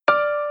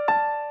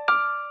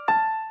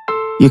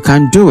You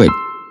can do it.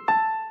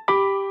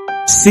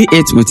 See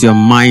it with your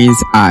mind's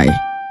eye.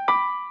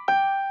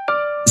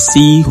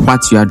 See what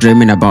you are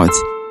dreaming about.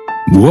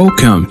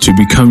 Welcome to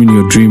Becoming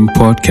Your Dream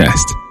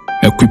podcast,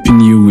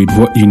 equipping you with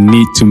what you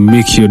need to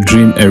make your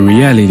dream a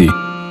reality.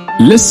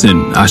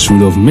 Listen as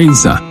Rudolph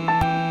Mensa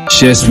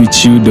shares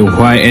with you the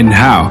why and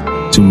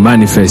how to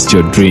manifest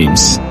your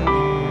dreams.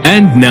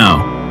 And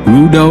now,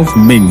 Rudolph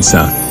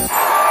Mensa.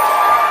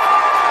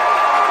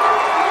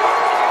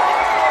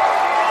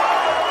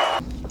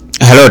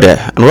 Hello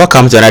there, and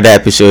welcome to another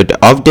episode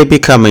of the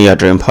Becoming Your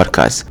Dream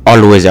podcast.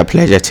 Always a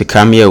pleasure to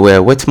come your way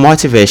with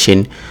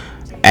motivation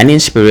and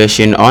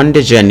inspiration on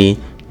the journey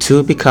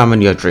to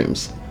becoming your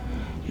dreams.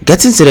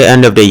 Getting to the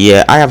end of the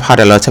year, I have had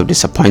a lot of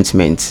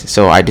disappointments,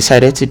 so I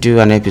decided to do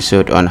an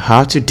episode on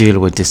how to deal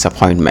with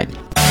disappointment.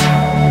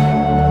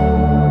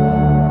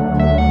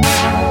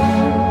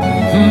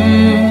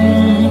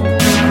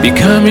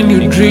 Becoming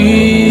your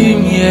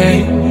dream,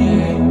 yeah.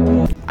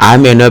 I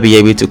may not be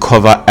able to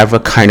cover every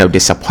kind of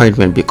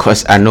disappointment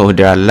because I know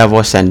there are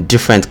levels and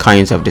different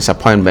kinds of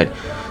disappointment.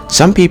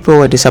 Some people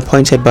were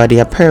disappointed by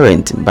their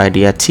parents, by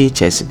their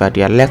teachers, by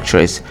their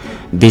lecturers,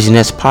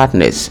 business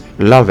partners,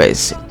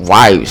 lovers,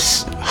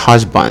 wives,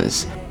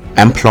 husbands,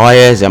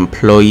 employers,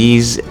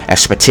 employees,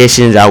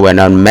 expectations that were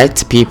not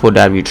met, people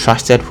that we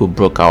trusted who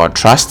broke our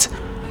trust.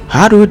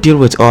 How do we deal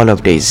with all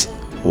of this?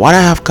 What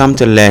I have come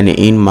to learn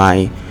in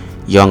my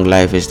young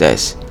life is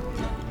this.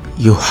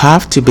 You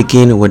have to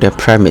begin with the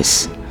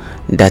premise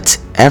that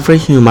every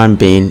human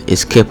being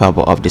is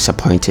capable of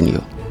disappointing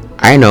you.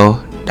 I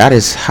know that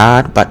is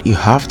hard, but you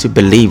have to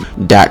believe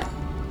that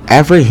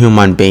every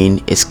human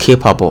being is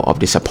capable of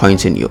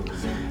disappointing you.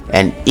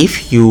 And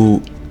if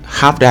you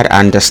have that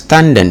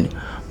understanding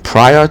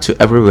prior to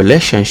every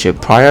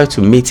relationship, prior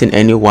to meeting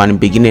anyone,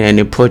 beginning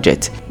any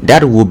project,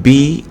 that will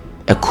be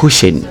a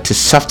cushion to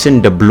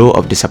soften the blow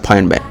of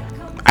disappointment.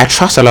 I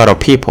trust a lot of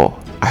people.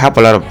 I have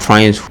a lot of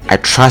friends I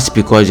trust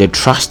because they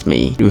trust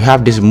me. We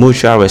have this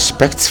mutual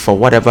respect for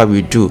whatever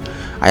we do.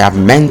 I have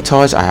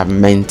mentors, I have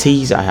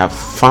mentees, I have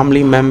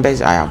family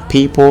members, I have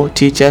people,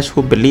 teachers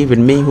who believe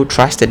in me, who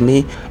trusted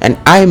me. And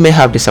I may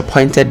have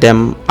disappointed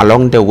them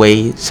along the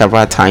way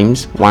several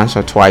times, once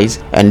or twice.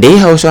 And they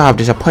also have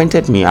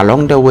disappointed me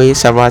along the way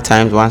several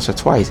times, once or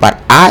twice.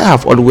 But I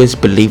have always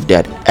believed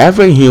that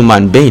every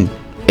human being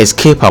is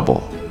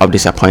capable of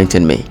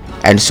disappointing me.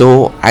 And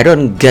so I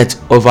don't get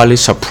overly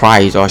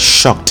surprised or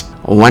shocked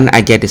when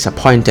I get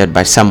disappointed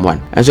by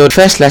someone. And so the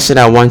first lesson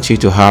I want you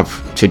to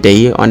have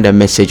today on the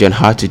message on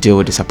how to deal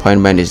with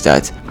disappointment is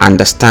that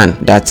understand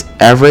that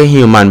every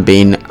human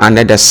being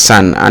under the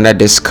sun, under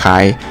the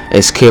sky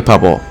is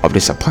capable of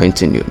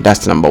disappointing you.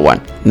 That's number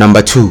one.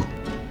 Number two,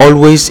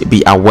 always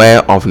be aware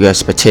of your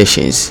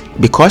expectations.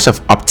 Because of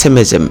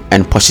optimism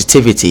and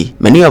positivity,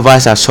 many of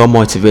us are so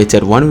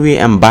motivated when we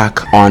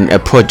embark on a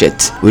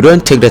project. We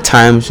don't take the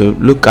time to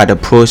look at the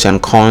pros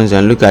and cons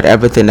and look at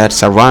everything that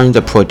surrounds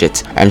the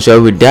project. And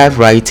so we dive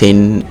right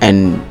in,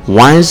 and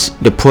once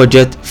the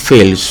project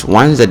fails,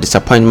 once the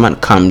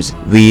disappointment comes,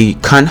 we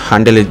can't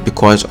handle it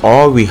because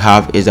all we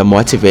have is a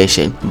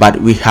motivation. But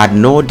we had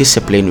no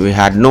discipline, we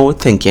had no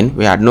thinking,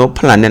 we had no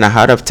planning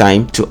ahead of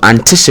time to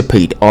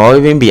anticipate or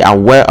even be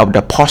aware of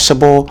the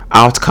possible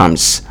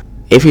outcomes.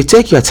 If you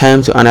take your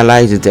time to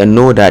analyze it and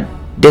know that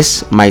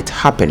this might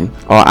happen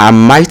or I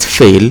might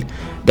fail,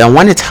 then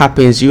when it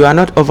happens, you are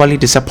not overly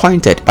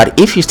disappointed. But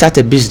if you start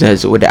a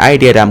business with the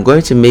idea that I'm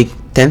going to make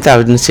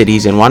 10,000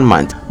 cedis in 1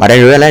 month, but then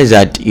you realize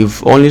that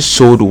you've only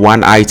sold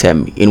one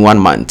item in 1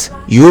 month,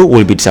 you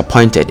will be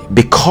disappointed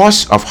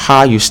because of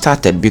how you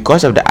started,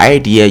 because of the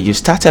idea you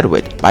started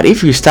with. But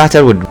if you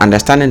started with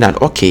understanding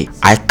that, okay,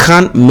 I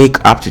can't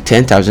make up to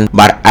 10,000,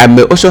 but I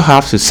may also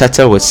have to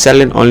settle with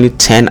selling only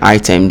 10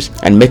 items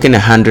and making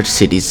 100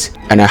 cedis,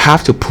 and I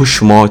have to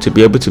push more to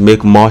be able to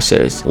make more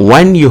sales.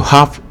 When you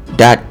have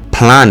that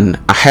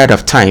plan ahead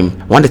of time,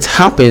 when it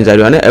happens that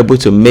you are not able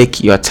to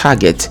make your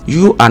target,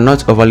 you are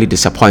not overly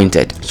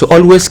disappointed. So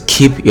always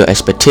keep your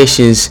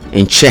expectations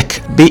in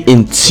check. Be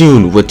in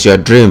tune with your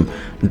dream.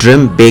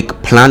 Dream big,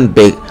 plan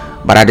big,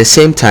 but at the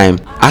same time,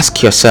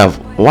 ask yourself,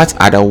 what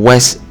are the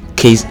worst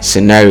case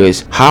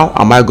scenarios? How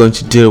am I going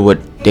to deal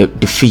with the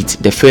defeat,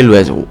 the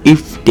failures,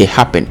 if they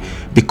happen?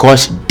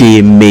 Because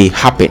they may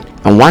happen.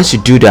 And once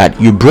you do that,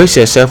 you brace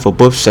yourself for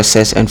both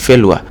success and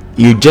failure.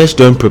 You just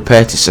don't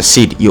prepare to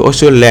succeed. You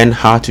also learn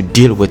how to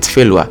deal with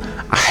failure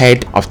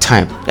ahead of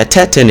time. The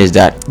third thing is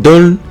that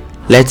don't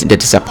let the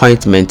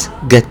disappointment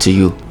get to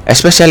you,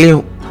 especially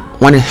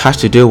when it has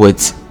to do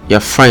with your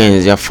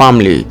friends, your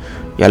family,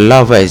 your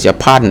lovers, your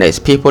partners,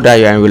 people that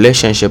you're in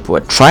relationship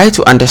with. Try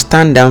to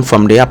understand them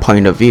from their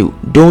point of view.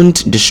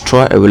 Don't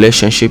destroy a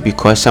relationship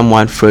because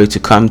someone failed to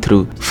come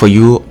through for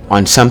you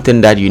on something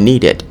that you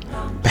needed.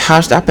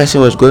 Perhaps that person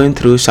was going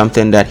through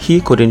something that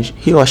he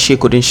or she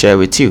couldn't share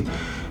with you.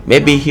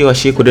 Maybe he or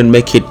she couldn't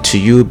make it to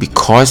you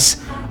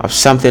because of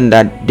something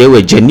that they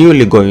were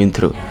genuinely going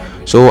through.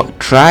 So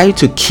try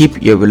to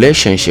keep your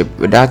relationship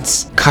with that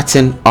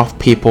cutting off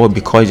people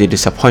because they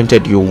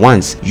disappointed you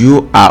once,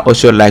 you are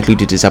also likely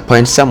to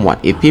disappoint someone.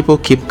 If people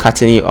keep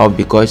cutting you off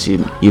because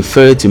you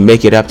fail to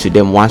make it up to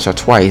them once or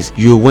twice,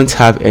 you won't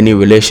have any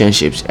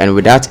relationships, and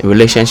without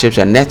relationships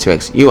and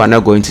networks, you are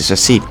not going to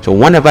succeed. So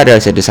whenever there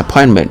is a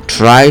disappointment,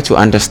 try to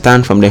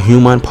understand from the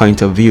human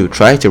point of view,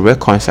 try to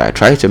reconcile,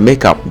 try to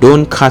make up.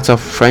 Don't cut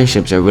off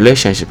friendships and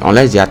relationships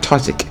unless they are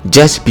toxic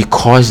just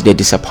because they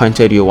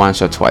disappointed you once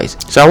or twice.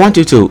 So I want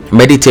you to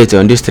meditate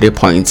on these 3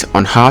 points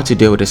on how to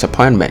deal with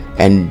disappointment,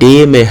 and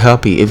they may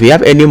help you. If you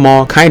have any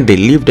more, kindly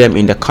leave them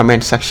in the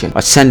comment section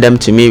or send them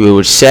to me. We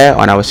will share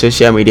on our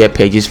social media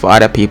pages for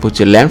other people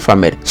to learn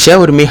from it. Share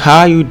with me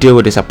how you deal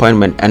with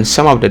disappointment and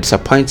some of the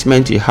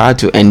disappointment you had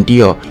to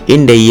endure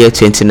in the year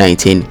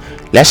 2019.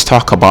 Let's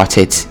talk about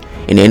it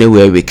in any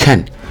way we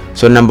can.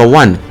 So number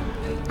 1,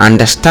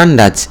 understand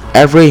that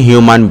every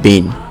human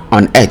being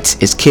on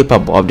earth is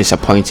capable of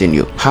disappointing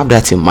you. Have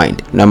that in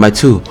mind. Number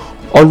 2,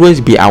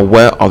 always be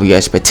aware of your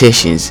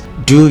expectations.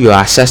 Do your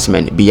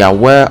assessment. Be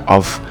aware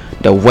of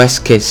the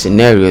worst case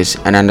scenarios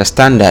and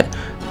understand that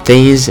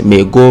things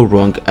may go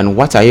wrong, and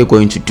what are you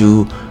going to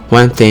do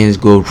when things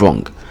go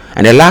wrong.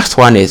 And the last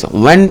one is,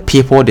 when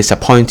people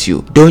disappoint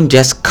you, don't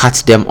just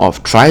cut them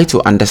off. Try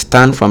to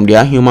understand from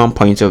their human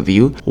point of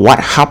view what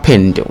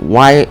happened,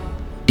 why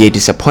they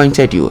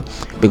disappointed you.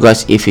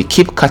 Because if you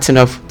keep cutting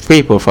off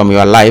people from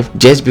your life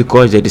just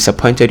because they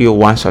disappointed you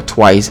once or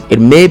twice, it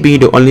may be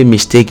the only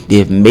mistake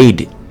they've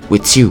made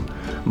with you,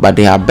 but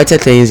there are better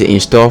things in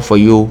store for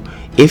you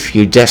if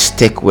you just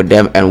stick with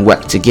them and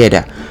work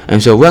together.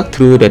 And so work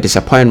through the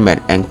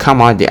disappointment and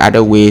come out the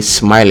other way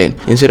smiling,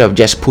 instead of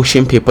just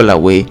pushing people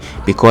away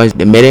because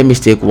they made a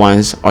mistake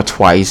once or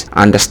twice.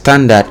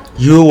 Understand that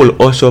you will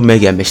also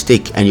make a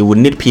mistake and you will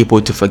need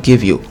people to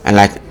forgive you. And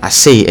like I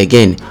say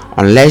again,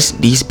 unless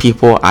these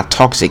people are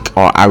toxic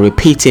or are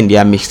repeating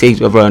their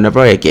mistakes over and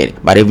over again.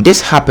 But if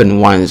this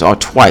happened once or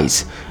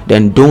twice,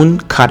 then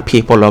don't cut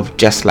people off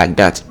just like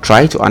that.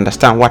 Try to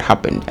understand what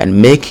happened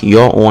and make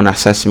your own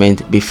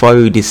assessment before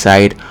you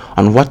decide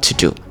on what to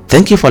do.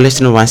 Thank you for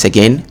listening once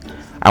again.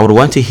 I would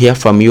want to hear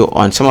from you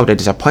on some of the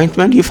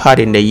disappointment you've had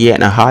in the year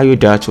and how you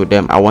dealt with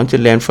them. I want to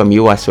learn from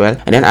you as well,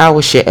 and then I will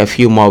share a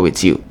few more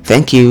with you.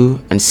 Thank you,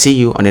 and see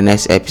you on the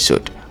next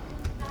episode.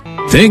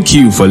 Thank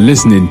you for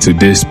listening to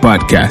this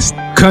podcast.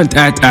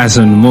 Contact us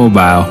on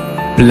mobile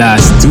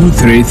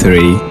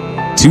 +233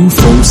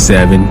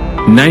 247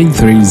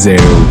 930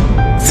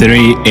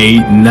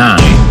 389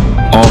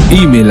 or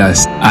email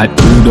us at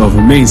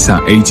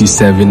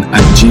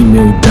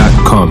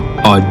rudolphmensah87@gmail.com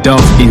or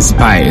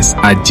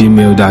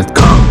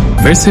dolphinspires@gmail.com.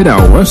 Visit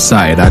our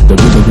website at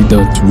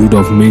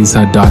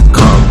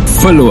www.rudolphmensah.com.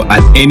 Follow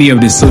at any of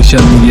the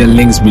social media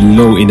links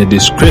below in the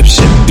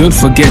description. Don't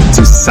forget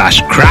to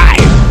subscribe.